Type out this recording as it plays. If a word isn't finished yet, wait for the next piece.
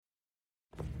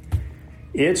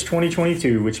It's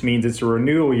 2022, which means it's a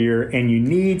renewal year, and you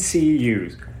need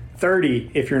CEUs. 30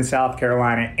 if you're in South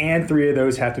Carolina, and 3 of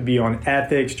those have to be on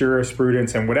ethics,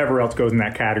 jurisprudence, and whatever else goes in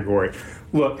that category.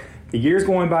 Look, the year's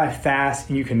going by fast,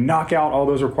 and you can knock out all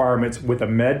those requirements with a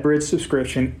MedBridge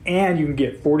subscription, and you can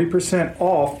get 40%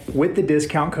 off with the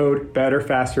discount code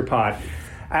BetterFasterPod.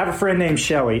 I have a friend named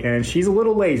Shelly, and she's a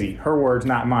little lazy. Her words,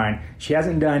 not mine. She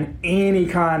hasn't done any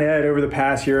Con Ed over the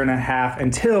past year and a half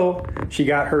until she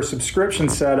got her subscription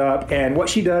set up. And what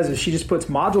she does is she just puts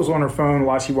modules on her phone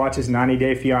while she watches 90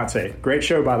 Day Fiance. Great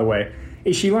show, by the way.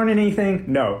 Is she learning anything?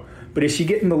 No. But is she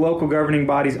getting the local governing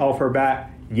bodies off her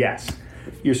back? Yes.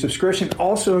 Your subscription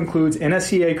also includes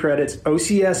NSCA credits,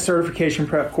 OCS certification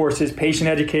prep courses, patient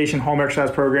education, home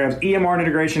exercise programs, EMR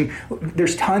integration.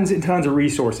 There's tons and tons of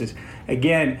resources.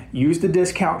 Again, use the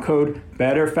discount code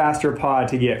BetterFasterPod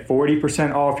to get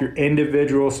 40% off your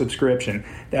individual subscription.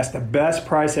 That's the best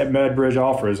price that MedBridge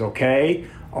offers, okay?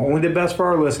 Only the best for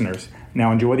our listeners.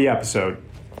 Now enjoy the episode.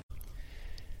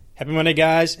 Happy Monday,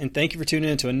 guys, and thank you for tuning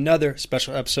in to another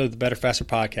special episode of the Better Faster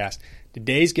podcast.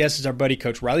 Today's guest is our buddy,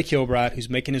 Coach Riley Kilbride, who's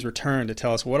making his return to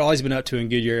tell us what all he's been up to in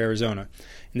Goodyear, Arizona.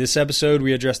 In this episode,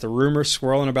 we address the rumors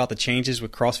swirling about the changes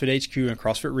with CrossFit HQ and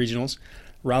CrossFit Regionals.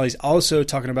 Riley's also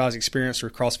talking about his experience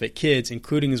with CrossFit Kids,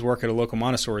 including his work at a local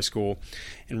Montessori school.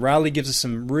 And Riley gives us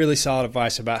some really solid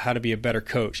advice about how to be a better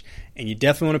coach. And you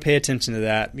definitely want to pay attention to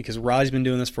that because Riley's been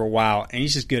doing this for a while, and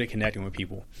he's just good at connecting with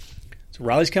people. So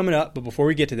Riley's coming up, but before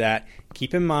we get to that,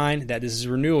 keep in mind that this is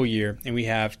a renewal year, and we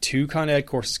have 2 Con Ed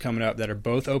courses coming up that are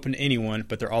both open to anyone,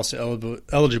 but they're also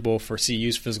eligible for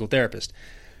CEU's physical therapist.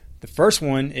 The first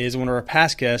one is one of our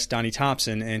past guests, Donnie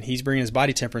Thompson, and he's bringing his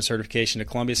body temperance certification to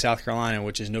Columbia, South Carolina,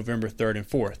 which is November 3rd and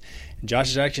 4th. And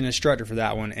Josh is actually an instructor for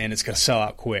that one, and it's going to sell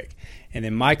out quick. And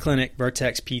then my clinic,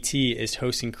 Vertex PT, is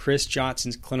hosting Chris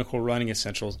Johnson's Clinical Running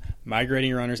Essentials,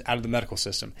 migrating runners out of the medical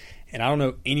system. And I don't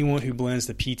know anyone who blends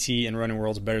the PT and running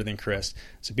worlds better than Chris.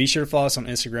 So be sure to follow us on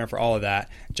Instagram for all of that.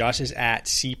 Josh is at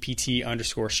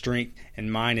CPT_strength,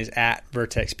 and mine is at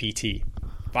Vertex PT.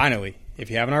 Finally, if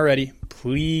you haven't already,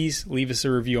 please leave us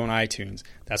a review on iTunes.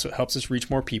 That's what helps us reach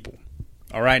more people.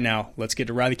 All right, now, let's get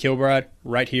to Riley Kilbride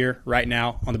right here, right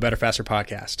now, on the Better Faster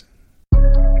podcast.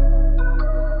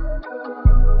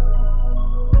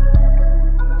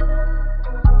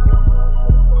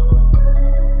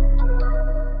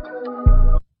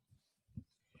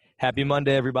 Happy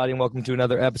Monday, everybody, and welcome to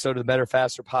another episode of the Better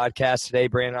Faster podcast. Today,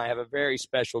 Brandon and I have a very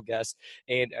special guest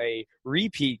and a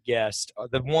repeat guest,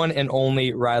 the one and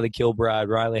only Riley Kilbride.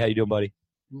 Riley, how you doing, buddy?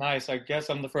 Nice. I guess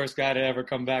I'm the first guy to ever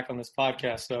come back on this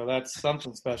podcast, so that's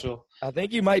something special. I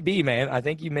think you might be, man. I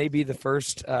think you may be the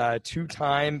first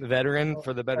 2-time veteran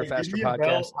for the Better Faster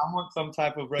podcast. I want some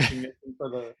type of recognition for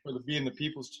the being the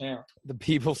People's Champ. The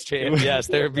People's Champ, yes.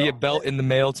 There will be a belt in the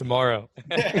mail tomorrow.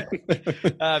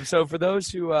 So for those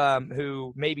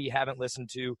who maybe haven't listened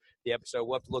to the episode,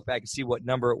 we'll have to look back and see what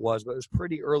number it was, but it was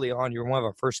pretty early on. You were one of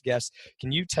our first guests.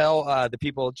 Can you tell the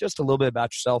people just a little bit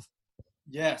about yourself?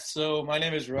 Yes, so my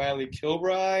name is Riley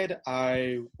Kilbride.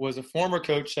 I was a former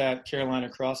coach at Carolina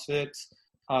CrossFit.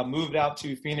 Moved out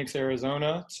to Phoenix,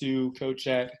 Arizona to coach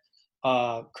at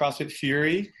CrossFit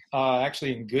Fury,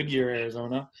 actually in Goodyear,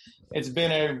 Arizona. It's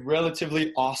been a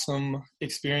relatively awesome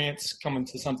experience coming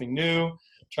to something new,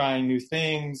 trying new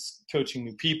things, coaching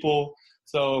new people.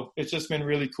 So it's just been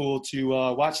really cool to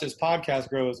watch this podcast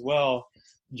grow as well.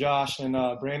 Josh and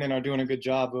Brandon are doing a good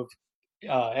job of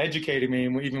educating me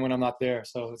even when I'm not there.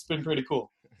 So it's been pretty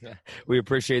cool. We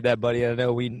appreciate that, buddy. I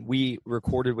know we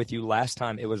recorded with you last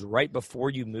time. It was right before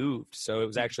you moved. So it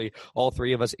was actually all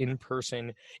 3 of us in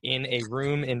person in a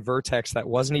room in Vertex that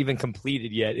wasn't even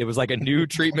completed yet. It was like a new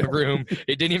treatment room.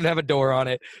 It didn't even have a door on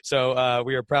it. So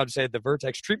we are proud to say that the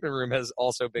Vertex treatment room has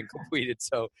also been completed.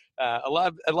 So a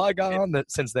lot gone on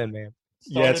since then, man.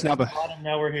 Yeah, it's now the bottom.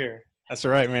 Now we're here. That's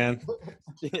right, man.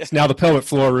 It's now the pelvic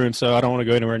floor room, so I don't want to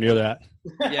go anywhere near that.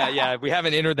 Yeah. We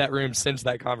haven't entered that room since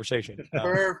that conversation.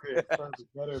 Perfect.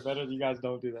 Better you guys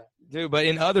don't do that. Dude, but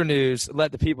in other news,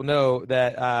 let the people know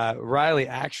that Riley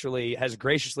actually has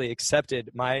graciously accepted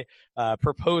my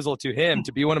proposal to him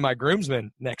to be one of my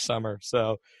groomsmen next summer.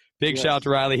 So big shout out to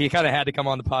Riley. He kind of had to come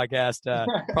on the podcast.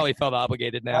 Probably felt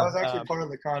obligated now. That was actually part of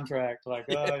the contract.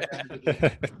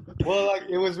 Well,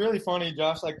 it was really funny.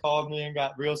 Josh called me and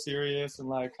got real serious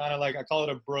and I call it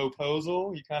a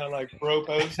broposal. He kind of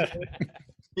broposed it.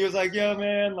 he was like, "Yo,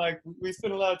 man, like we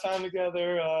spent a lot of time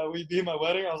together. Will you be at my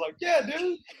wedding?" I was like, "Yeah,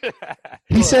 dude."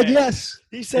 He said yes.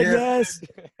 He said yes.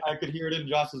 I could hear it in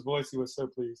Josh's voice. He was so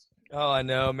pleased. Oh, I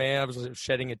know, man. I was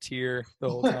shedding a tear the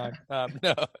whole time.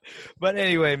 No, but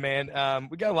anyway, man,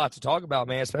 we got a lot to talk about,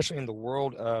 man, especially in the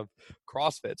world of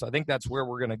CrossFit. So I think that's where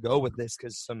we're going to go with this,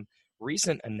 because some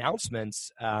recent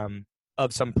announcements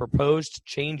of some proposed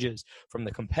changes from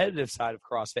the competitive side of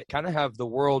CrossFit kind of have the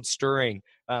world stirring,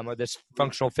 or this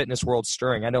functional fitness world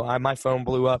stirring. I know my phone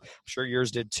blew up. I'm sure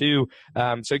yours did too.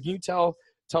 So can you tell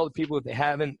the people, if they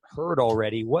haven't heard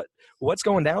already, what's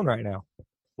going down right now?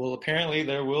 Well, apparently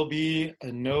there will be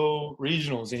no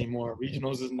regionals anymore.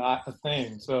 Regionals is not a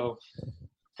thing. So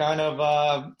kind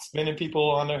of spinning people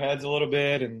on their heads a little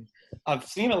bit. And I've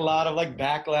seen a lot of like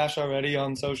backlash already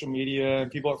on social media,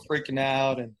 and people are freaking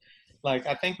out. And like,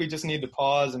 I think we just need to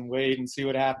pause and wait and see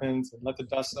what happens and let the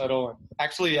dust settle, and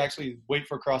actually wait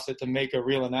for CrossFit to make a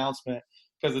real announcement,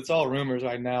 because it's all rumors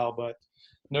right now. But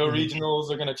no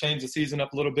regionals are going to change the season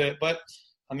up a little bit. But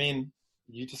I mean,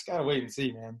 you just got to wait and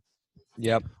see, man.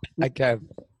 Yep. Okay.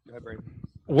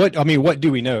 What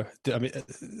do we know? I mean,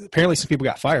 apparently some people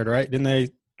got fired, right? Didn't they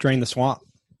drain the swamp?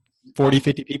 40,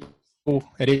 50 people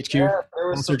at HQ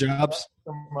lost their jobs.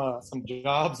 Some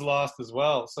jobs lost as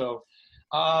well. So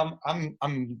I'm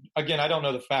again, I don't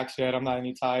know the facts yet. I'm not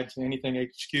any tied to anything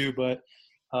HQ, but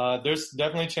there's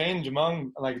definitely change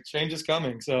change is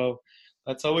coming. So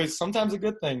that's always sometimes a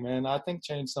good thing, man. I think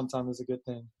change sometimes is a good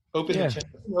thing. Open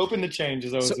to change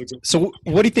is always a good thing. So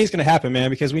what do you think is going to happen, man?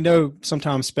 Because we know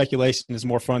sometimes speculation is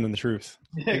more fun than the truth.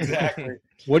 Exactly.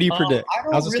 What do you predict?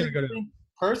 How's this going to go?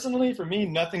 Personally, for me,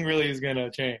 nothing really is going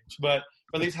to change. But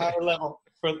for these higher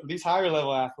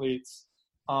level athletes,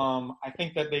 I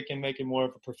think that they can make it more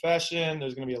of a profession.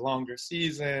 There's going to be a longer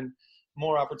season,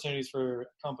 more opportunities for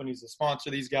companies to sponsor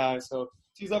these guys. So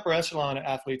these upper echelon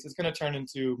athletes, it's going to turn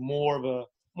into more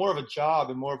of a job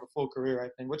and more of a full career, I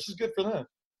think, which is good for them.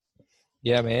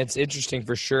 Yeah, man, it's interesting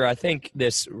for sure. I think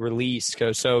this release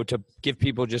goes, so to give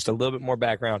people just a little bit more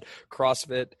background,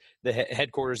 CrossFit, the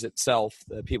headquarters itself,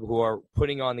 the people who are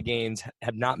putting on the games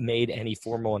have not made any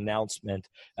formal announcement,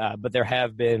 but there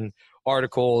have been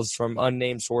articles from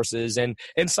unnamed sources and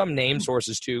some named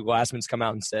sources too. Glassman's come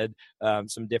out and said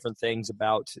some different things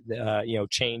about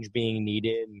change being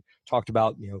needed, and talked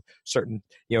about certain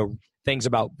things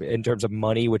about in terms of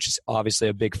money, which is obviously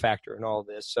a big factor in all of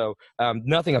this. So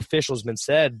nothing official has been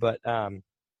said, but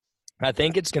I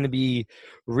think it's going to be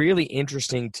really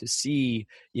interesting to see,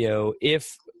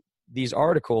 if these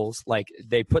articles, like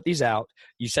they put these out,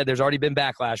 you said there's already been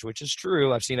backlash, which is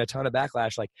true. I've seen a ton of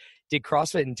backlash. Like, did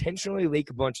CrossFit intentionally leak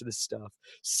a bunch of this stuff,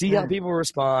 see how people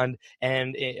respond,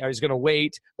 and I was going to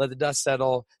wait, let the dust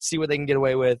settle, see what they can get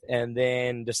away with, and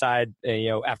then decide,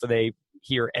 after they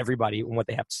hear everybody and what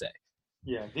they have to say?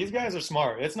 Yeah, these guys are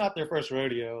smart. It's not their first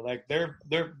rodeo. Like they're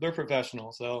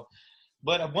professional. So,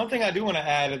 but one thing I do want to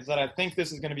add is that I think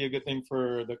this is going to be a good thing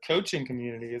for the coaching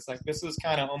community. It's like this is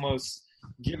kind of almost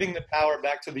giving the power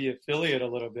back to the affiliate a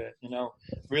little bit.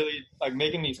 Really like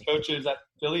making these coaches at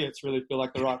affiliates really feel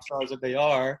like the rock stars that they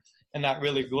are, and not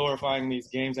really glorifying these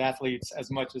games athletes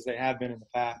as much as they have been in the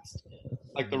past.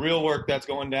 Like the real work that's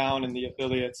going down in the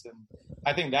affiliates, and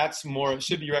I think that's more, it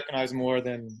should be recognized more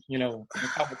than, the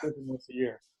competition once a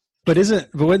year. But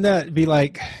wouldn't that be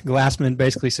like Glassman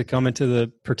basically succumbing to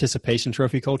the participation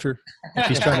trophy culture if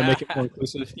he's trying to make it more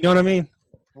inclusive? You know what I mean?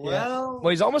 Well,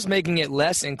 he's almost making it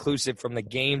less inclusive from the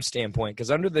game standpoint, because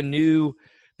under the new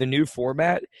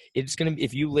format, it's going to,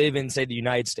 if you live in, say, the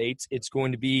United States, it's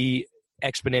going to be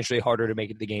exponentially harder to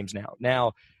make it to the games now.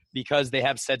 Now, because they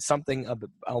have said something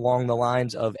along the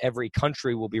lines of every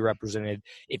country will be represented.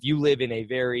 If you live in a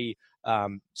very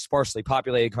sparsely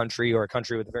populated country, or a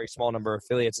country with a very small number of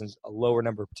affiliates and a lower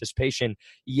number of participation,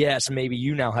 yes, maybe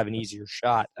you now have an easier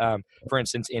shot. For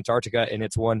instance, Antarctica and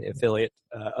its one affiliate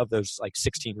of those like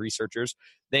 16 researchers,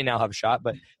 they now have a shot.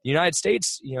 But the United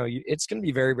States, it's going to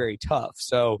be very, very tough.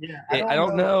 So yeah, I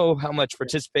don't know how much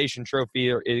participation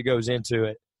trophy it goes into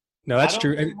it. No, that's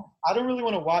true. I don't really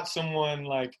want to watch someone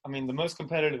the most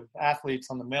competitive athletes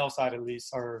on the male side, at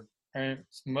least, are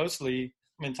mostly,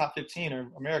 top 15 are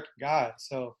American guys.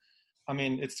 So,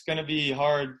 it's going to be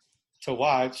hard to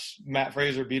watch Matt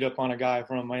Fraser beat up on a guy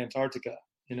from Antarctica,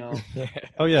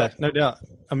 Oh, yeah, no doubt.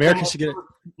 Americans should get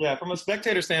 – Yeah, from a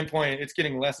spectator standpoint, it's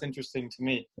getting less interesting to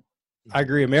me. I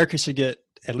agree. America should get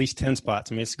at least 10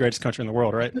 spots. It's the greatest country in the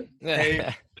world, right?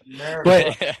 But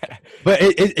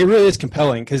it really is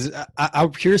compelling, because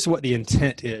I'm curious what the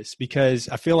intent is, because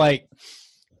I feel like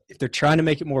if they're trying to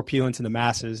make it more appealing to the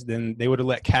masses, then they would have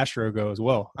let Castro go as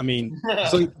well.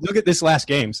 So look at this last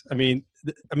games.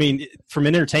 I mean, from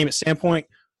an entertainment standpoint,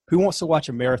 who wants to watch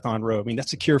a marathon row? I mean,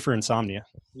 that's a cure for insomnia.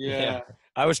 Yeah.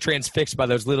 I was transfixed by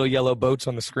those little yellow boats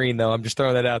on the screen, though. I'm just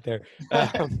throwing that out there.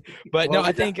 But Well, no,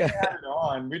 I think had it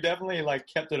on. We definitely like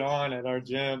kept it on at our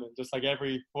gym, and just like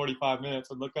every 45 minutes,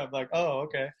 would look up like, oh,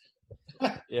 okay.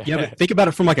 Yeah, but think about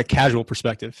it from like a casual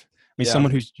perspective. I mean,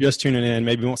 someone who's just tuning in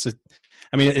maybe wants to.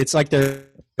 I mean, it's like they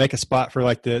make a spot for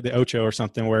like the Ocho or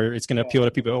something where it's going to appeal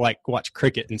to people who like watch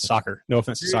cricket and soccer. No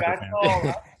offense to soccer fans.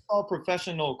 I saw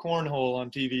professional cornhole on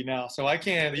TV now, so I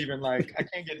can't even I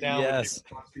can't get down with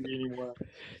people on TV anymore.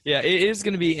 Yeah, it is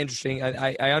going to be interesting.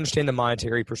 I understand the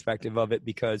monetary perspective of it,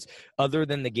 because other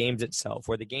than the games itself,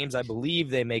 where the games, I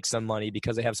believe they make some money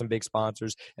because they have some big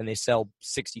sponsors and they sell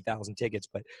 60,000 tickets,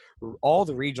 but all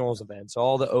the regionals events,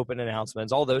 all the open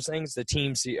announcements, all those things, the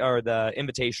teams or the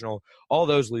invitational, all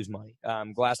those lose money.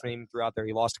 Glassman threw out there,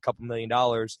 he lost a couple $1 million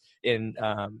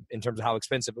in terms of how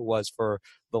expensive it was for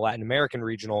the Latin American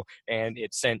regional, and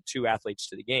it sent 2 athletes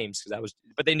to the games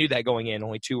but they knew that going in,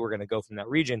 only 2 were going to go from that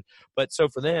region. But so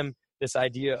for them, this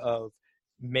idea of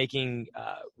making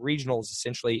regionals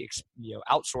essentially,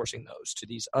 outsourcing those to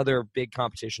these other big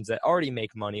competitions that already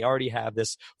make money, already have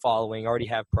this following, already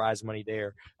have prize money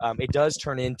there, it does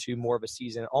turn into more of a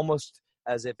season, almost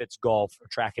as if it's golf or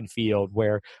track and field,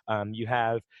 where you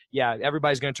have,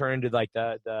 everybody's going to turn into like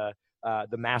the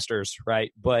Masters,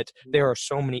 right? But there are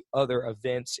so many other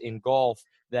events in golf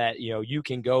that you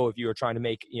can go if you are trying to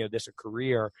make this a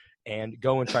career, and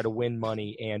go and try to win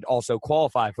money and also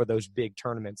qualify for those big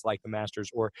tournaments like the Masters,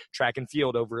 or track and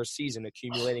field over a season,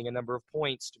 accumulating a number of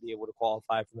points to be able to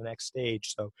qualify for the next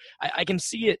stage. So I can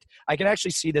see it. I can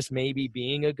actually see this maybe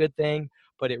being a good thing,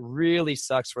 but it really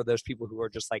sucks for those people who are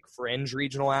just like fringe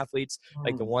regional athletes,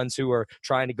 like the ones who are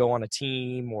trying to go on a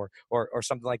team or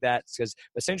something like that. Because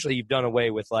essentially you've done away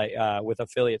with with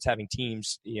affiliates having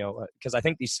teams, because I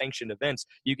think these sanctioned events,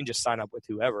 you can just sign up with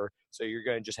whoever. So you're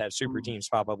going to just have super teams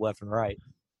pop up left and right.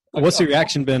 What's the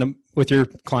reaction been with your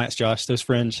clients, Josh, those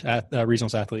fringe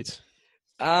regionals athletes?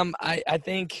 I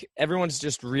think everyone's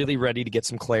just really ready to get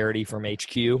some clarity from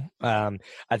HQ.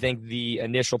 I think the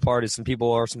initial part is some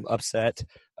people are upset.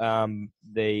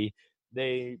 They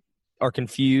are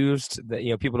confused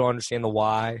that people don't understand the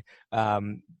why.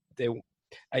 The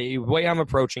way I'm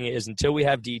approaching it is, until we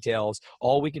have details,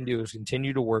 all we can do is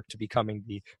continue to work to becoming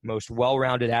the most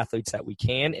well-rounded athletes that we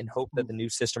can, and hope that the new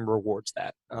system rewards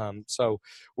that. So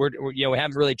we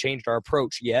haven't really changed our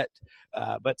approach yet,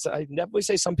 but I definitely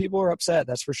say some people are upset.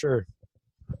 That's for sure.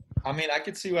 I mean, I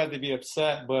could see why they'd be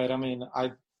upset, but I mean,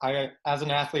 I as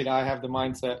an athlete, I have the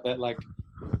mindset that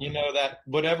that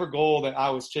whatever goal that I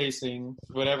was chasing,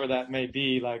 whatever that may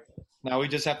be, now we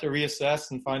just have to reassess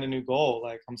and find a new goal.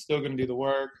 I'm still going to do the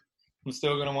work. I'm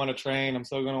still going to want to train. I'm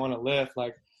still going to want to lift.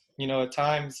 At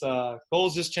times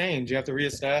goals just change. You have to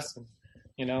reassess, and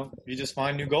you just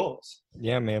find new goals.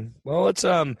 Yeah, man. Well,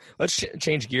 let's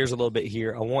change gears a little bit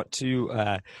here. I want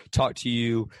to talk to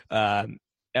you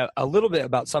a little bit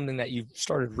about something that you've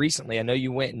started recently. I know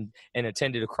you went and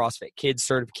attended a CrossFit Kids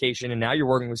certification, and now you're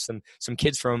working with some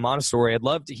kids from a Montessori. I'd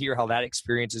love to hear how that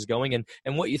experience is going, and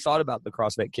what you thought about the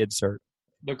CrossFit Kids cert.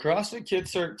 The CrossFit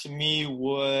Kids cert to me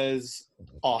was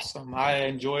awesome. I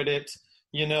enjoyed it.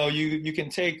 You can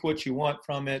take what you want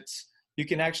from it. You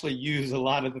can actually use a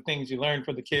lot of the things you learned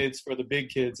for the kids, for the big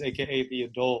kids, aka the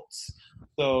adults.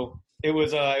 So it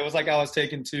was like I was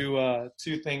taking two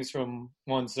things from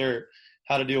one cert: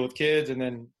 how to deal with kids, and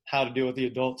then how to deal with the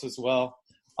adults as well.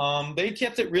 They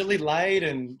kept it really light,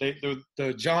 and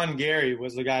the John Gary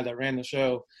was the guy that ran the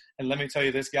show. And let me tell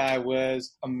you, this guy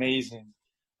was amazing.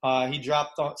 He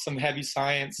dropped some heavy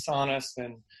science on us,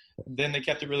 and then they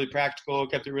kept it really practical,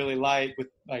 kept it really light with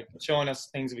showing us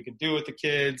things we could do with the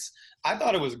kids. I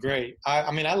thought it was great.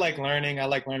 I mean, I like learning. I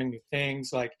like learning new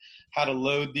things, like how to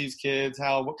load these kids,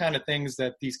 what kind of things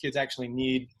that these kids actually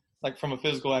need, from a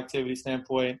physical activity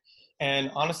standpoint.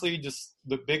 And honestly, just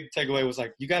the big takeaway was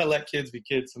you got to let kids be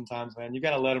kids sometimes, man. You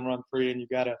got to let them run free, and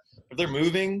if they're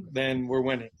moving, then we're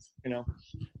winning,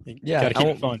 Yeah. Got to keep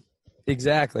it fun.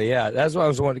 Exactly. Yeah. That's what I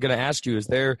was going to ask you.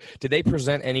 Did they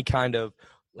present any kind of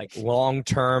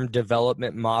long-term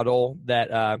development model that,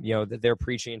 that they're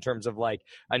preaching in terms of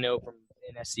I know from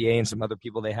NSCA and some other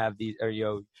people, they have these,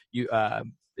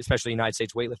 especially United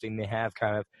States weightlifting, they have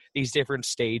kind of these different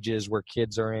stages where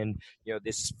kids are in,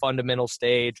 this fundamental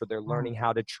stage where they're learning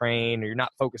how to train, or you're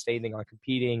not focused anything on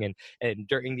competing. And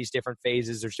during these different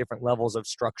phases, there's different levels of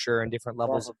structure and different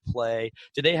levels of play.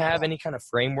 Do they have any kind of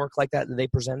framework like that they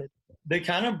presented? They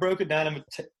kind of broke it down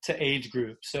to age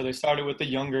groups. So they started with the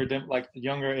younger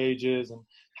ages and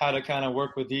how to kind of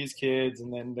work with these kids.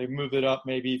 And then they moved it up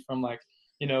maybe from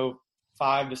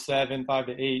 5 to 7, 5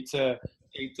 to 8 to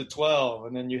 8 to 12.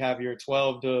 And then you have your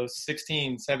 12 to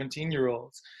 16,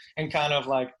 17-year-olds, and kind of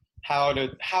like how to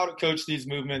coach these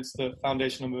movements, the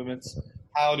foundational movements,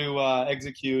 how to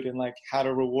execute, and like how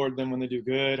to reward them when they do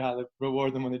good, how to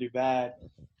reward them when they do bad.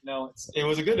 It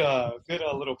was a good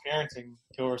little parenting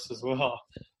course as well.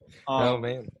 Oh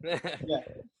man.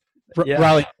 Yeah.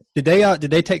 Riley, did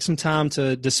they take some time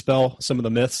to dispel some of the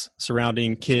myths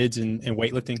surrounding kids and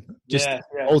weightlifting? Just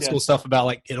old school stuff about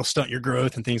like it'll stunt your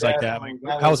growth and things like that.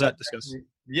 How was that discussed?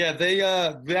 Yeah, they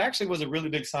actually was a really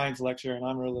big science lecture, and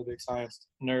I'm a really big science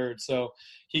nerd. So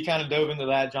he kind of dove into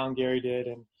that. John Gary did,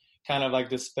 and kind of like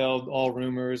dispelled all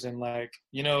rumors and like,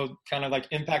 kind of like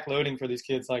impact loading for these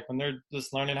kids. Like when they're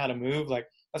just learning how to move, like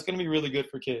that's going to be really good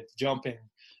for kids. Jumping,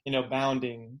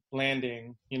 bounding,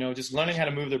 landing, just learning how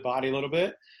to move their body a little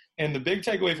bit. And the big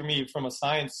takeaway for me from a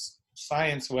science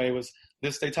way was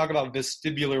this: they talk about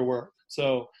vestibular work.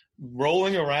 So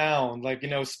rolling around, like,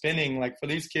 spinning, like for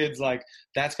these kids, like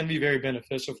that's going to be very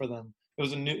beneficial for them.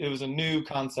 It was a new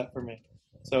concept for me.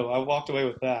 So I walked away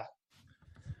with that.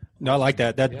 No, I like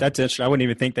that. That's interesting. I wouldn't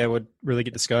even think that would really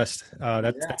get discussed.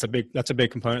 That's a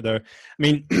big component, though. I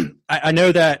mean, I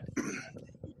know that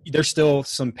there's still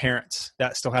some parents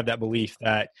that still have that belief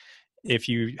that if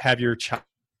you have your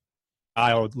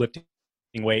child lifting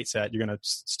weights, that you're going to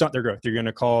stunt their growth. You're going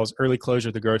to cause early closure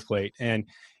of the growth plate. And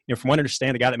from what I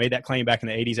understand, the guy that made that claim back in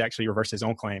the 80s actually reversed his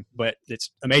own claim. But it's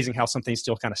amazing how some things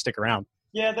still kind of stick around.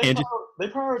 Yeah, they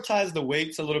prioritize the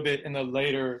weights a little bit in the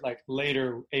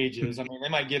later ages. I mean, they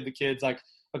might give the kids like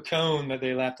a cone that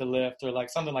they have to lift or like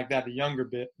something like that, the younger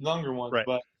ones. Right.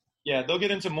 But yeah, they'll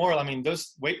get into more. I mean,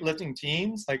 those weightlifting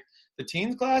teams, like the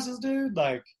teens classes, dude,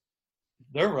 like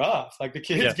they're rough. Like the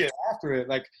kids get after it.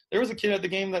 Like there was a kid at the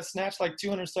game that snatched like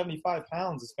 275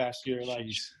 pounds this past year. Like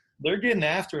they're getting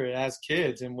after it as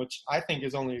kids, and which I think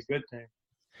is only a good thing.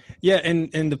 Yeah,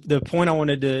 and the point I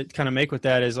wanted to kind of make with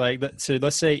that is like, so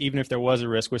let's say even if there was a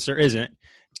risk, which there isn't,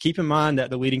 keep in mind that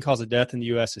the leading cause of death in the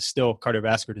U.S. is still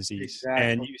cardiovascular disease.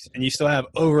 Exactly. And you still have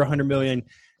over 100 million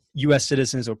U.S.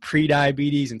 citizens with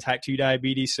pre-diabetes and type 2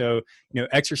 diabetes. So,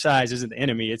 exercise isn't the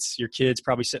enemy. It's your kids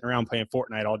probably sitting around playing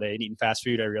Fortnite all day and eating fast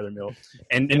food every other meal.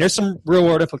 And there's some real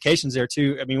world implications there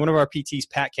too. I mean, one of our PTs,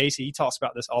 Pat Casey, he talks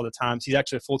about this all the time. He's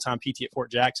actually a full-time PT at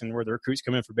Fort Jackson where the recruits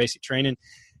come in for basic training.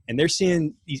 And they're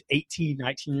seeing these 18,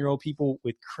 19-year-old people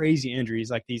with crazy injuries,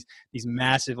 like these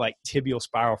massive like tibial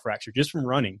spiral fracture just from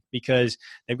running because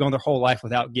they've gone their whole life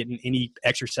without getting any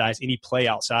exercise, any play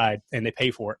outside, and they pay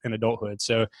for it in adulthood.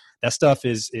 So that stuff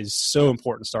is so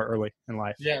important to start early in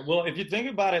life. Yeah, well, if you think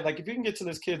about it, like if you can get to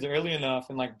those kids early enough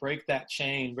and like break that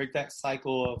chain, break that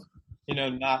cycle of,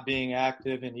 not being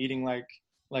active and eating like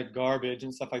garbage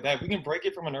and stuff like that, if we can break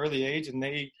it from an early age and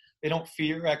they don't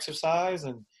fear exercise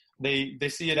and they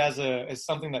see it as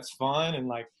something that's fun and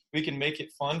like we can make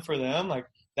it fun for them, like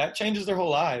that changes their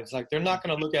whole lives. Like they're not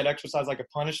going to look at exercise like a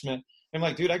punishment. I'm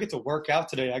like, dude, I get to work out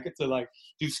today. I get to like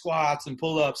do squats and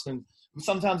pull-ups, and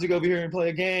sometimes we go over here and play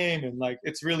a game, and like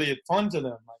it's really fun to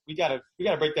them. Like we gotta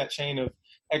break that chain of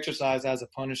exercise as a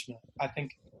punishment. I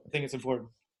think it's important.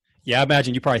 Yeah, I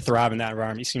imagine you probably thrive in that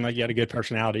environment. You seem like you had a good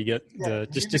personality.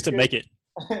 Just to make it.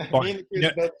 Me and the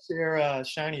kids both share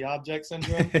shiny object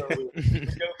syndrome, so we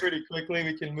go pretty quickly.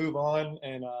 We can move on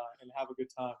and have a good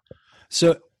time.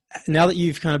 So now that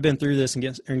you've kind of been through this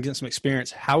and get some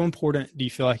experience, how important do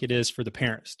you feel like it is for the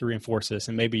parents to reinforce this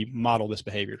and maybe model this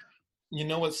behavior?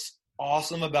 What's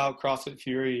awesome about CrossFit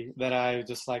Fury that I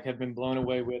just like have been blown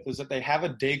away with is that they have a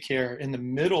daycare in the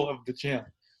middle of the gym.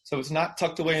 So it's not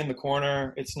tucked away in the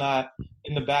corner. It's not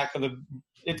in the back of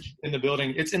it's in the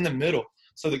building. It's in the middle.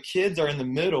 So the kids are in the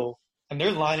middle and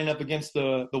they're lining up against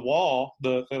the wall,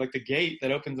 the gate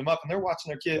that opens them up, and they're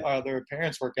watching their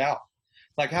parents work out.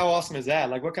 Like how awesome is that?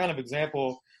 Like what kind of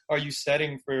example are you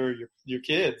setting for your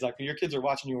kids? Like your kids are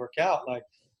watching you work out. Like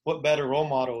what better role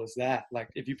model is that? Like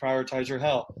if you prioritize your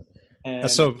health. And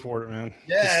that's so important, man.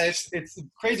 Yeah, it's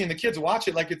crazy, and the kids watch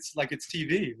it like it's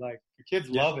TV. Like the kids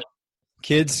love it.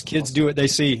 Kids do what they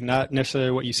see, not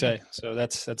necessarily what you say. So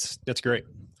that's great.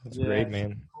 That's great,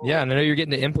 man. Yeah, and I know you're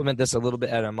getting to implement this a little bit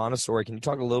at a Montessori. Can you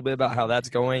talk a little bit about how that's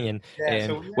going and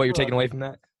what you're taking away from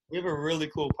that? We have a really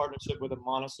cool partnership with a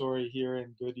Montessori here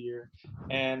in Goodyear,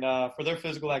 and for their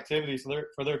physical activities,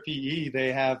 for their PE,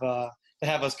 they have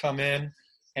us come in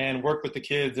and work with the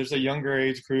kids. There's a younger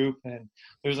age group and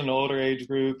there's an older age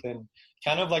group, and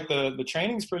kind of like the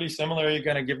training's pretty similar. You're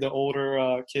going to give the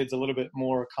older kids a little bit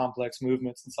more complex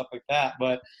movements and stuff like that.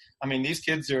 But I mean, these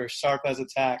kids are sharp as a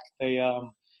tack.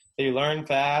 They learn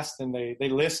fast and they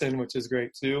listen, which is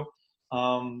great too.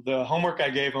 The homework I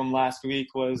gave them last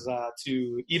week was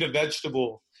to eat a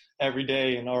vegetable every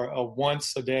day or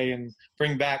once a day and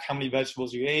bring back how many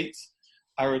vegetables you ate.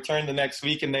 I returned the next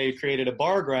week and they created a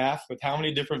bar graph with how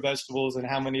many different vegetables and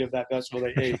how many of that vegetable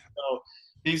they ate. So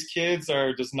these kids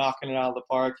are just knocking it out of the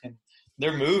park, and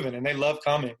they're moving and they love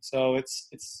coming. So it's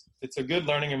a good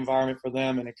learning environment for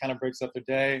them, and it kind of breaks up their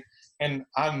day. And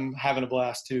I'm having a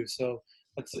blast too. So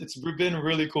it's been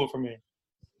really cool for me.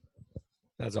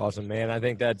 That's awesome, man. I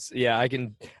think that's, I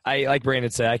like Brandon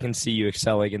said, I can see you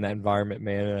excelling in that environment,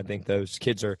 man. And I think those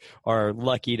kids are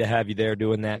lucky to have you there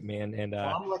doing that, man. And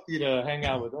well, I'm lucky to hang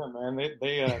out with them, man.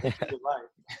 They keep it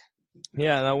light.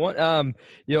 Yeah, and I want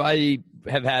I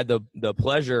have had the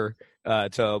pleasure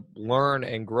to learn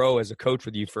and grow as a coach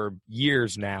with you for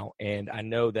years now, and I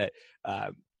know that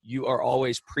you are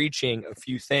always preaching a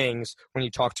few things when you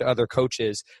talk to other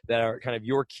coaches that are kind of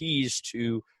your keys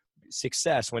to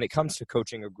success when it comes to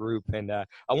coaching a group. And I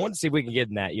want to see if we can get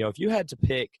in that. If you had to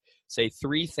pick, say,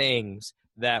 three things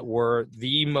that were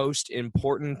the most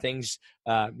important things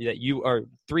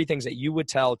three things that you would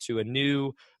tell to a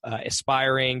new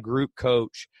aspiring group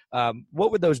coach,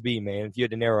 what would those be, man, if you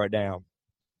had to narrow it down?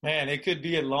 Man, it could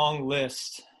be a long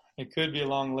list. But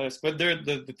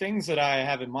the things that I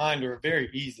have in mind are very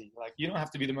easy. Like, you don't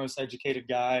have to be the most educated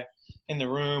guy in the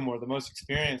room or the most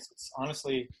experienced. It's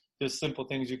honestly just simple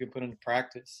things you can put into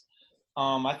practice.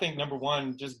 I think number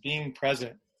one, just being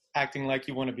present, acting like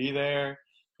you want to be there.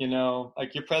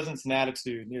 Like your presence and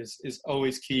attitude is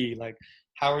always key. Like,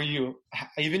 how are you,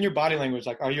 even your body language,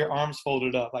 like, are your arms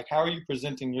folded up? Like, how are you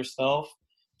presenting yourself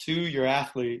to your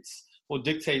athletes will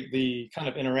dictate the kind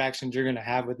of interactions you're going to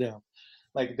have with them.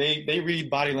 Like, they read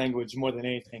body language more than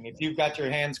anything. If you've got your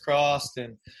hands crossed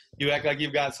and you act like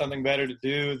you've got something better to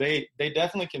do, they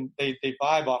definitely can, they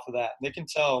vibe off of that. They can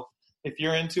tell if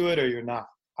you're into it or you're not.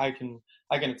 I can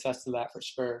attest to that for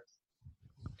sure.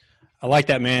 I like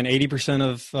that, man.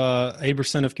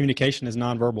 80% of communication is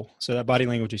nonverbal. So that body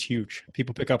language is huge.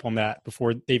 People pick up on that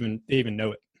before they even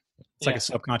know it. It's like a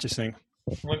subconscious thing.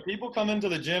 When people come into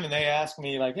the gym and they ask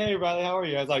me like, "Hey, Riley, how are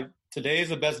you?" I was like, "Today is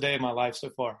the best day of my life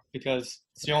so far, because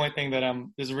it's the only thing that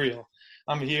is real.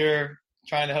 I'm here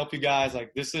trying to help you guys.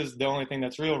 Like, this is the only thing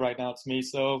that's real right now to me.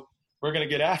 So we're going to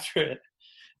get after it."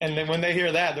 And then when they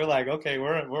hear that, they're like, "Okay,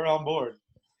 we're on board."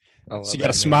 So you got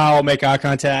to smile, make eye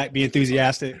contact, be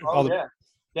enthusiastic. Yeah,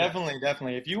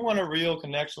 definitely. If you want a real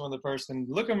connection with a person,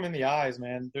 look them in the eyes,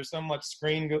 man. There's so much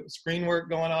screen work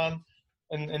going on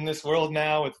in this world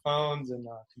now with phones and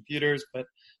computers, but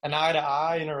an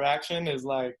eye-to-eye interaction is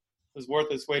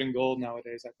worth its weight in gold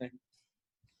nowadays, I think.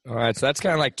 All right, so that's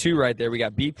kind of like two right there. We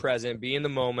got be present, be in the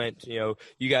moment. You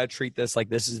got to treat this like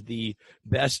this is the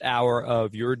best hour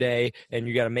of your day, and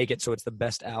you got to make it so it's the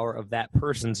best hour of that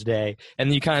person's day. And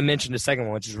then you kind of mentioned the second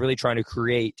one, which is really trying to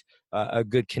create a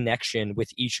good connection with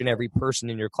each and every person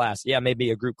in your class. Yeah, maybe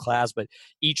a group class, but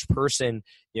each person,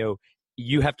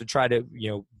 you have to try to,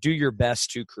 do your best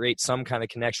to create some kind of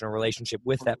connection or relationship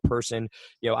with that person.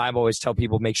 I've always tell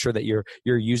people, make sure that you're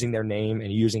using their name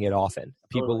and using it often.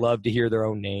 People love to hear their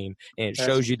own name, and it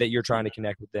shows you that you're trying to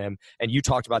connect with them. And you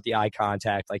talked about the eye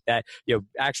contact like that,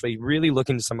 actually really look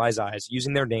into somebody's eyes,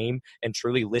 using their name and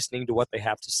truly listening to what they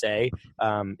have to say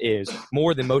is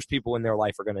more than most people in their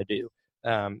life are going to do.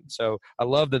 So I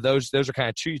love that those are kind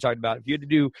of two you talked about. If you had to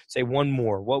do, say, one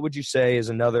more, what would you say is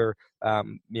another,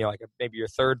 maybe your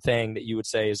third thing that you would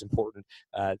say is important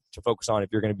to focus on if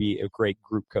you're going to be a great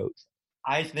group coach?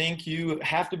 I think you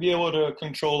have to be able to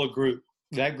control a group.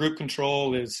 That group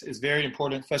control is very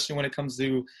important, especially when it comes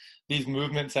to these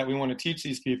movements that we want to teach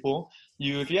these people.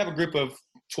 If you have a group of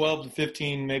 12 to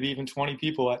 15, maybe even 20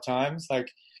 people at times,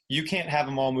 like, you can't have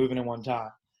them all moving at one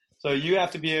time. So you have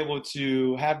to be able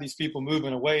to have these people move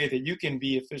in a way that you can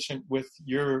be efficient with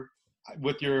your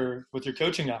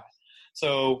coaching eye.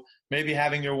 So maybe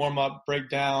having your warm up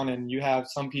breakdown, and you have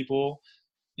some people,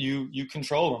 you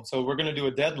control them. So we're going to do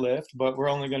a deadlift, but we're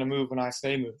only going to move when I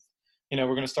say move. We're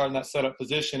going to start in that setup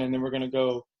position, and then we're going to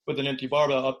go with an empty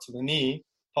barbell up to the knee,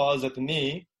 pause at the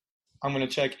knee. I'm going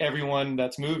to check everyone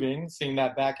that's moving, seeing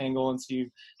that back angle and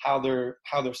see how they're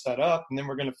set up, and then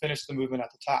we're going to finish the movement at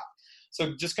the top.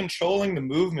 So just controlling the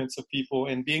movements of people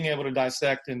and being able to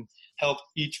dissect and help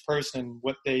each person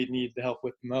what they need the help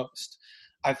with most.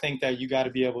 I think that you got to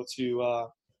be able to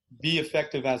be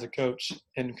effective as a coach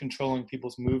in controlling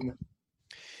people's movement.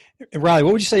 Riley,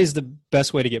 what would you say is the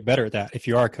best way to get better at that if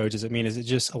you are a coach? Is it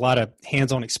just a lot of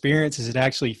hands-on experience? Is it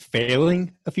actually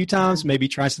failing a few times, maybe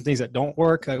trying some things that don't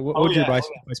work? What would your advice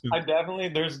be? I definitely,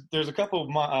 there's a couple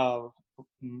of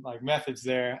methods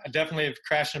there. I definitely have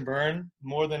crashed and burned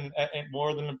more than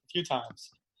a few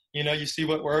times. You see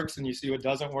what works and you see what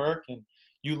doesn't work, and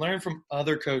you learn from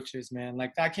other coaches, man.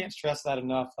 Like, I can't stress that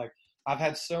enough. Like, I've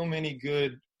had so many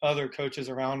good other coaches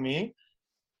around me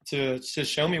to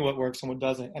show me what works and what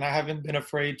doesn't. And I haven't been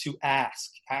afraid to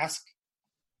ask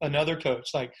another coach,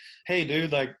 like, hey,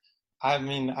 dude, like,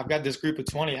 I've got this group of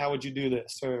 20. How would you do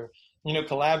this? Or,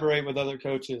 collaborate with other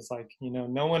coaches. Like,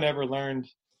 no one ever learned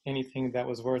anything that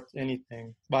was worth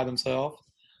anything by themselves.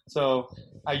 So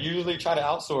I usually try to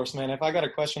outsource, man. If I got a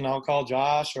question, I'll call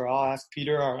Josh or I'll ask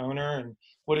Peter, our owner, and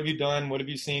what have you done? What have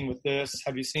you seen with this?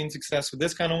 Have you seen success with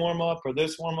this kind of warm up or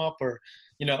this warm up? Or,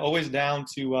 always down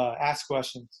to ask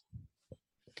questions.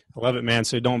 I love it, man.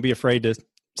 So don't be afraid to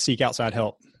seek outside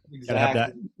help.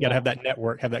 Exactly. Gotta have that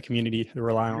network, have that community to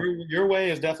rely on. Your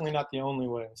way is definitely not the only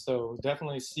way. So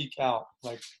definitely seek out,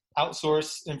 like,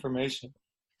 outsource information.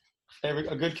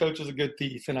 A good coach is a good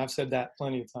thief, and I've said that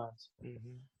plenty of times.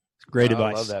 Mm-hmm. Great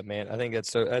advice. I love that, man. I think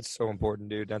that's so important,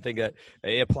 dude. I think that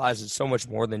it applies to so much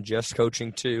more than just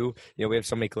coaching too. We have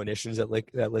so many clinicians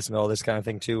that listen to all this kind of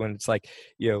thing too, and it's like,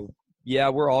 yeah,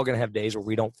 we're all going to have days where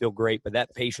we don't feel great, but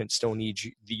that patient still needs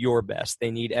your best.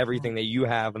 They need everything that you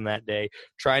have on that day,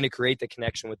 trying to create the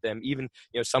connection with them. Even,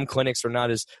 some clinics are not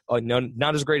as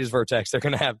great as Vertex. They're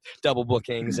going to have double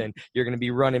bookings and you're going to be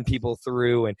running people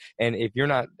through. And if you're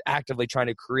not actively trying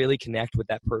to really connect with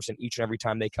that person each and every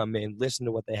time they come in, listen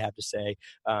to what they have to say,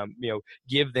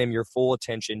 give them your full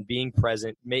attention, being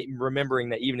present,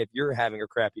 remembering that even if you're having a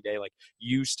crappy day, like,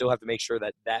 you still have to make sure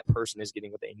that that person is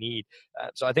getting what they need.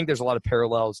 So I think there's a lot of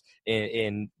parallels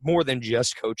in more than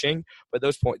just coaching, but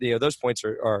those points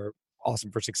are awesome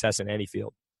for success in any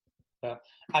field. Yeah.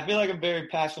 I feel like I'm very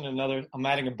passionate. I'm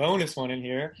adding a bonus one in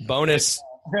here. Bonus.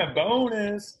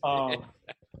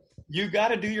 You got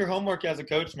to do your homework as a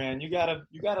coach, man. You got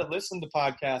to listen to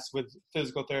podcasts with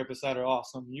physical therapists that are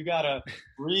awesome. You got to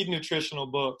read nutritional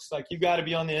books. Like, you got to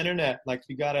be on the internet. Like,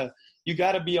 you got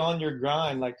to be on your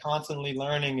grind, like, constantly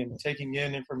learning and taking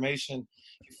in information.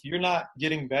 If you're not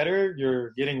getting better,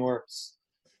 you're getting worse.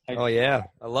 Like, oh yeah,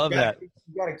 I love that. You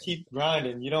got to keep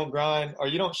grinding. You don't grind, or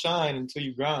you don't shine until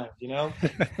you grind. No,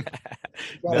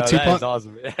 that is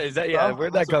awesome. Is that, yeah?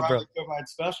 Where'd that come from?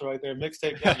 Special right there,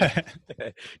 mixtape.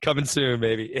 Coming soon,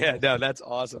 baby. Yeah, no, that's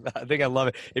awesome. I think I love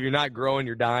it. If you're not growing,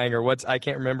 you're dying, or I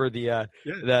can't remember the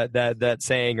that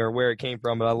saying or where it came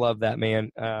from, but I love that,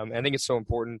 man. I think it's so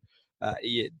important.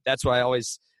 That's why I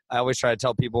always try to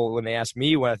tell people when they ask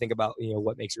me when I think about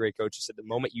what makes a great coach. I said the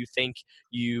moment you think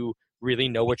you really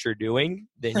know what you're doing,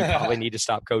 then you probably need to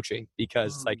stop coaching,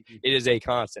 because like, it is a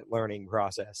constant learning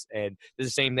process. And it's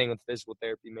the same thing with physical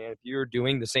therapy, man. If you're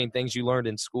doing the same things you learned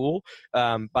in school,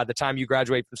 by the time you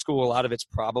graduate from school, a lot of it's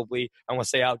probably, I want to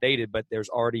say outdated, but there's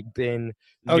already been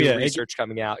new research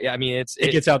coming out. Yeah, I mean,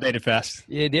 it gets outdated fast.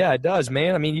 Yeah, it does,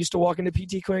 man. I mean, you used to walk into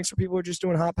PT clinics where people are just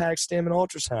doing hot pack, stim, and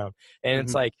ultrasound, and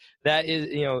it's like, that is,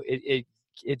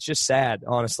 it's just sad,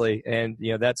 honestly. And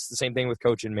that's the same thing with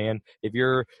coaching, man. If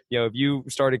you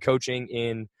started coaching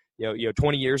in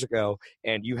 20 years ago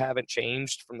and you haven't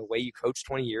changed from the way you coached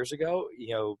 20 years ago,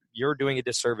 you're doing a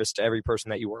disservice to every person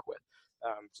that you work with.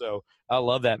 So I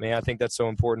love that, man. I think that's so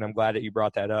important. I'm glad that you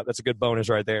brought that up. That's a good bonus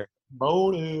right there.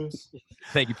 Bonus.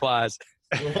 Thank you, Plies.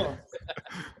 Yeah.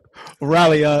 Well,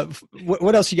 Riley,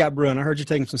 what else you got brewing? I heard you're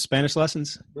taking some Spanish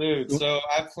lessons. Dude, so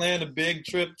I planned a big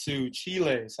trip to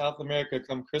Chile, South America,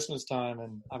 come Christmas time,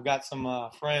 and I've got some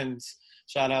friends.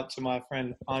 Shout out to my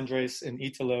friend Andres and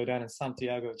Italo down in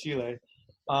Santiago, Chile.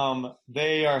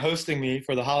 They are hosting me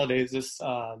for the holidays this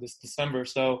December.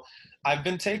 So I've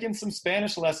been taking some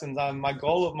Spanish lessons. My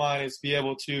goal of mine is to be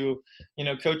able to,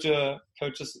 coach a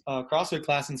CrossFit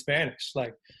class in Spanish.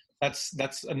 Like,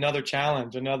 that's another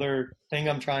challenge, another thing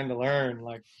I'm trying to learn.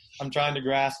 Like, I'm trying to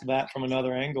grasp that from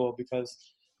another angle, because,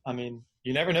 I mean,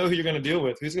 you never know who you're going to deal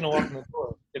with, who's going to walk in the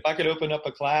door. If I could open up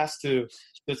a class to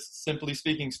just simply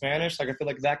speaking Spanish, like, I feel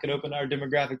like that could open our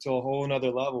demographic to a whole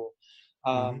nother level.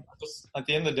 Just, at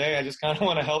the end of the day, I just kind of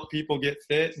want to help people get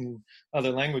fit in other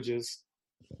languages.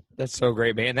 That's so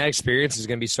great, man. That experience is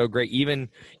going to be so great, even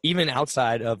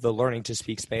outside of the learning to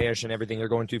speak Spanish and everything they're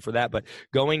going through for that. But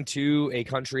going to a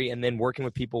country and then working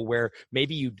with people where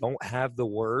maybe you don't have the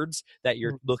words that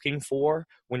you're looking for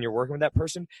when you're working with that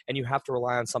person, and you have to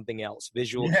rely on something else,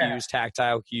 visual cues,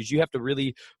 tactile cues. You have to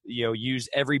really, use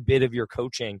every bit of your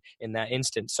coaching in that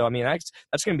instance. So, I mean,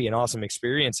 that's going to be an awesome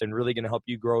experience and really going to help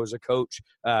you grow as a coach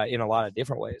in a lot of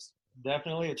different ways.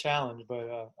 Definitely a challenge,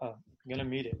 but I'm going to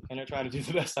meet it. I'm going to try to do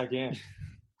the best I can.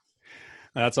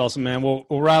 That's awesome, man. Well,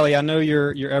 Riley, I know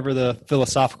you're ever the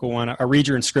philosophical one. I read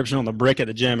your inscription on the brick at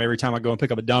the gym every time I go and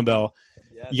pick up a dumbbell.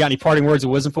 Yes. You got any parting words of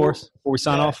wisdom for us before we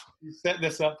sign off? You set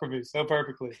this up for me so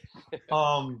perfectly.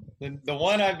 The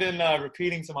one I've been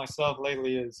repeating to myself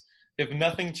lately is if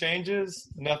nothing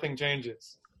changes, nothing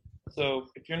changes. So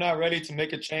if you're not ready to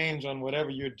make a change on whatever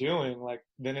you're doing, like,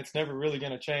 then it's never really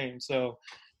going to change. So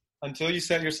until you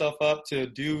set yourself up to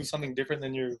do something different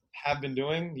than you have been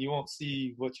doing, you won't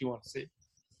see what you want to see.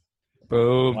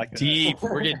 Boom. Like deep.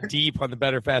 We're getting deep on the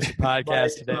Better Faster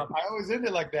podcast today. I always end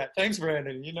it like that. Thanks,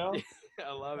 Brandon. You know?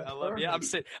 I love it. I love it. Yeah,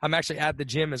 I'm actually at the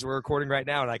gym as we're recording right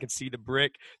now, and I can see the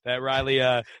brick that Riley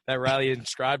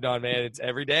inscribed on, man. It's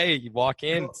every day. You walk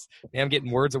in, man, I'm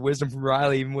getting words of wisdom from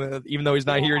Riley, even though he's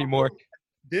not here anymore.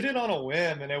 Did it on a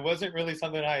whim, and it wasn't really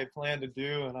something I had planned to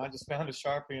do, and I just found a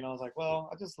Sharpie, and I was like,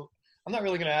 well, I'm not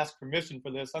really going to ask permission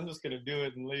for this. I'm just going to do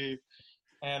it and leave.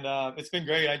 And it's been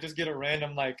great. I just get a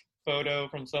random, like, photo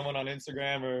from someone on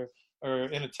Instagram or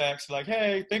in a text like,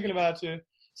 hey, thinking about you.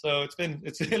 So it's been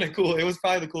cool. It was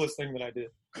probably the coolest thing that I did.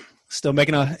 Still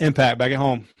making an impact back at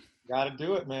home. Got to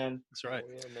do it, man. That's right.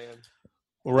 Oh, yeah, man.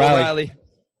 Well, Riley.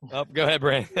 Oh, go ahead,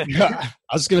 Brandon. I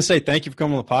was just going to say thank you for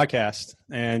coming on the podcast,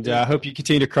 and I hope you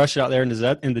continue to crush it out there in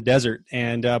the desert.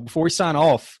 And before we sign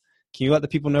off, can you let the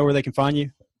people know where they can find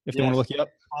you if they want to look you up?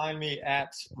 Find me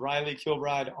at Riley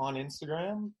Kilbride on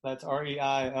Instagram. That's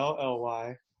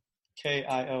ReillyKilbride.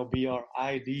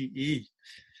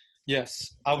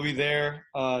 Yes, I'll be there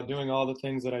doing all the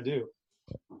things that I do.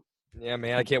 Yeah,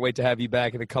 man, I can't wait to have you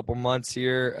back in a couple months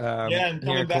here. And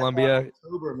here in Columbia. In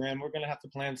October, man, we're gonna have to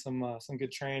plan some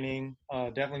good training.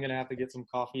 Definitely gonna have to get some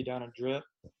coffee down at Drip.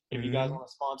 If you guys want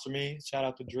to sponsor me, shout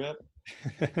out to Drip.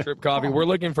 Drip Coffee. We're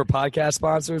looking for podcast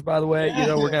sponsors, by the way. You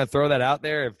know, we're gonna throw that out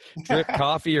there. If Drip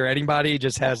Coffee or anybody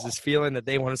just has this feeling that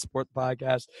they want to support the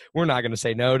podcast, we're not gonna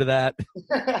say no to that.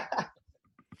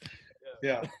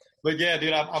 Yeah. But yeah,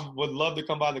 dude, I would love to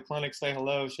come by the clinic, say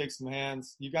hello, shake some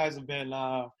hands. You guys have been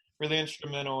really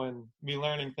instrumental in me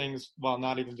learning things while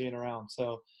not even being around.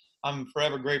 So I'm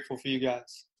forever grateful for you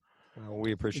guys.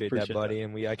 We appreciate that, buddy.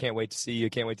 And I can't wait to see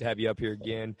you. Can't wait to have you up here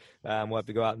again. We'll have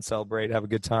to go out and celebrate, have a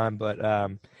good time. But,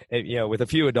 with a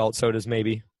few adult sodas,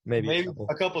 maybe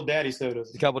a couple daddy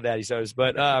sodas.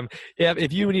 But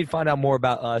if you need to find out more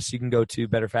about us, you can go to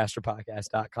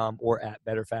betterfasterpodcast.com or at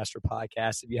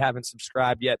betterfasterpodcast. If you haven't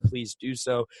subscribed yet, please do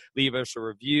so. Leave us a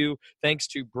review. Thanks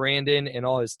to Brandon and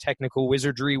all his technical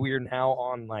wizardry. We are now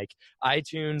on like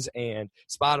iTunes and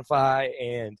Spotify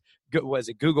and was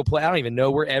it Google Play? I don't even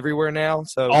know. We're everywhere now.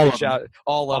 So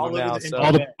all of them now. So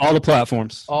all the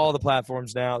platforms. All the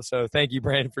platforms now. So thank you,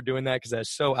 Brandon, for doing that because that's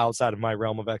so outside of my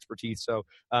realm of expertise. So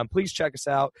please check us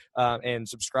out and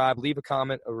subscribe. Leave a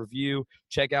comment, a review.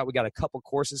 Check out. We got a couple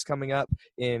courses coming up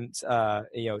in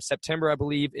September. I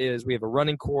believe we have a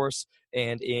running course,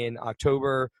 and in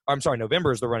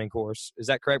November is the running course. Is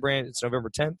that correct, Brandon? It's November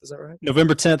 10th. Is that right?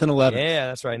 November 10th and 11th. Yeah,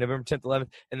 that's right. November 10th, 11th.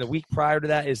 And the week prior to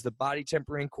that is the body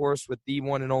tempering course with the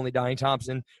one and only Donnie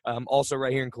Thompson, also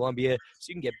right here in Columbia. So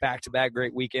you can get back-to-back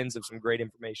great weekends of some great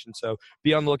information. So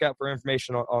be on the lookout for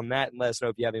information on that, and let us know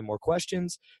if you have any more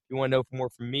questions. If you want to know more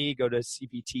from me, go to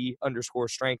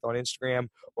CPT_strength on Instagram,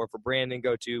 or for Brandon,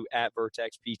 go to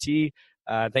 @VertexPT.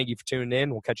 Thank you for tuning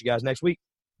in. We'll catch you guys next week.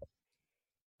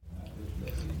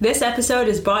 This episode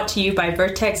is brought to you by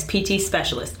Vertex PT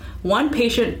Specialist. 1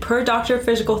 patient per doctor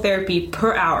physical therapy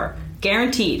per hour.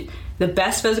 Guaranteed. The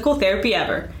best physical therapy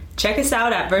ever. Check us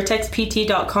out at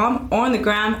vertexpt.com or on the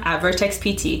gram at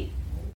vertexpt.